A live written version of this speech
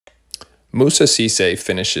Moussa Cisse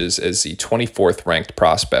finishes as the 24th ranked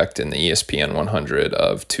prospect in the ESPN 100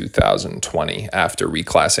 of 2020 after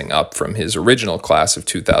reclassing up from his original class of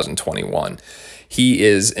 2021. He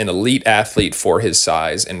is an elite athlete for his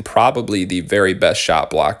size and probably the very best shot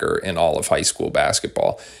blocker in all of high school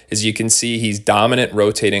basketball. As you can see, he's dominant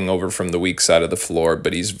rotating over from the weak side of the floor,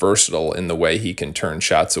 but he's versatile in the way he can turn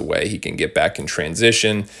shots away. He can get back in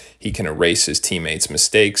transition. He can erase his teammates'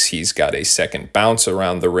 mistakes. He's got a second bounce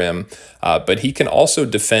around the rim, but he can also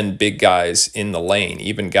defend big guys in the lane,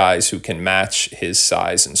 even guys who can match his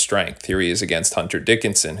size and strength. Here he is against Hunter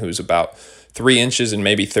Dickinson, who's about 3 inches and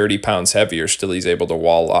maybe 30 pounds heavier. Still, he's able to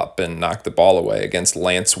wall up and knock the ball away. Against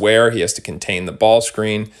Lance Ware, he has to contain the ball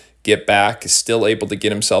screen, get back, is still able to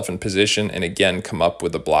get himself in position, and again come up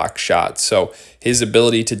with a block shot. So his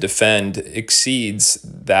ability to defend exceeds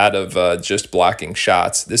that of just blocking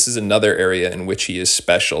shots. This is another area in which he is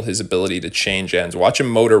special, his ability to change ends. Watch him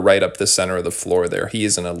motor right up the center of the floor there. He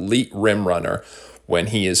is an elite rim runner when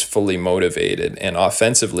he is fully motivated, and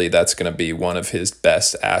offensively that's going to be one of his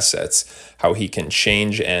best assets, how he can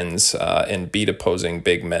change ends and beat opposing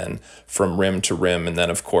big men from rim to rim, and then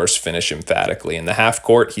of course finish emphatically. In the half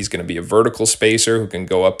court, he's going to be a vertical spacer who can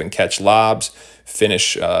go up and catch lobs,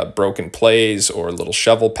 finish broken plays or little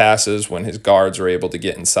shovel passes when his guards are able to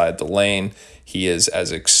get inside the lane. He is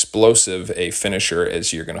as explosive a finisher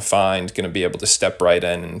as you're going to find, going to be able to step right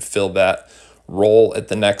in and fill that role at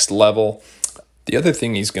the next level. The other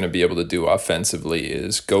thing he's going to be able to do offensively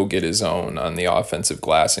is go get his own on the offensive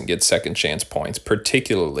glass and get second chance points,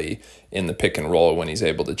 particularly in the pick and roll when he's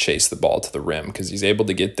able to chase the ball to the rim, because he's able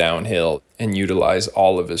to get downhill and utilize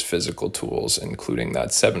all of his physical tools, including that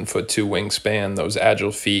 7'2" wingspan, those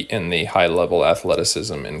agile feet, and the high-level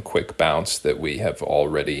athleticism and quick bounce that we have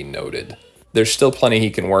already noted. There's still plenty he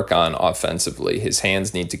can work on offensively. His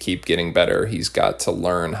hands need to keep getting better. He's got to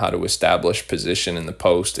learn how to establish position in the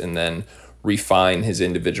post and then refine his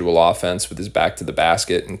individual offense with his back to the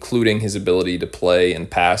basket, including his ability to play and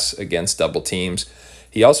pass against double teams.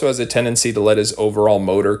 He also has a tendency to let his overall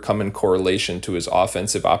motor come in correlation to his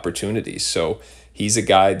offensive opportunities. So he's a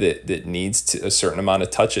guy that needs a certain amount of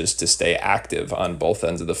touches to stay active on both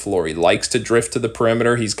ends of the floor. He likes to drift to the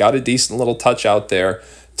perimeter. He's got a decent little touch out there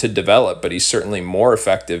to develop, but he's certainly more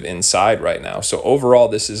effective inside right now. So overall,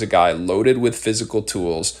 this is a guy loaded with physical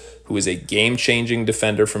tools who is a game-changing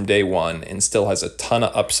defender from day one and still has a ton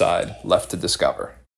of upside left to discover.